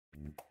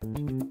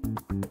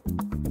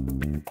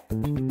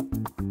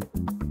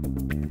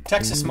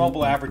Texas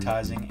Mobile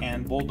Advertising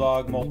and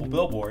Bulldog Mobile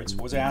Billboards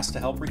was asked to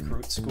help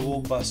recruit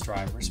school bus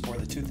drivers for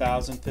the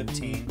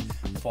 2015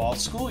 fall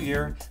school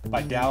year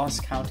by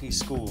Dallas County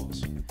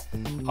Schools.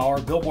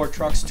 Our billboard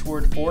trucks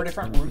toured 4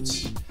 different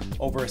routes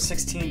over a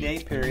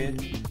 16-day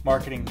period,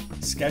 marketing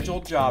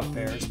scheduled job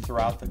fairs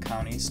throughout the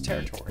county's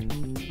territory.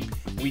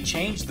 We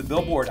changed the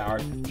billboard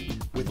art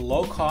with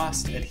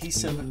low-cost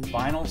adhesive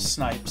vinyl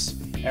snipes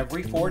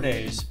every 4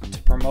 days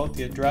to promote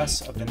the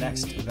address of the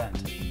next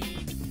event.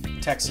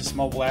 Texas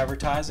Mobile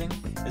Advertising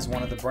is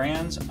one of the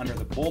brands under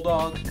the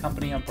Bulldog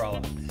Company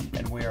umbrella,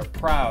 and we are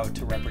proud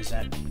to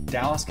represent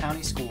Dallas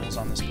County Schools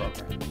on this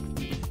program.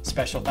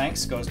 Special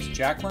thanks goes to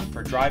Jacqueline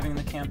for driving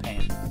the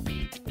campaign.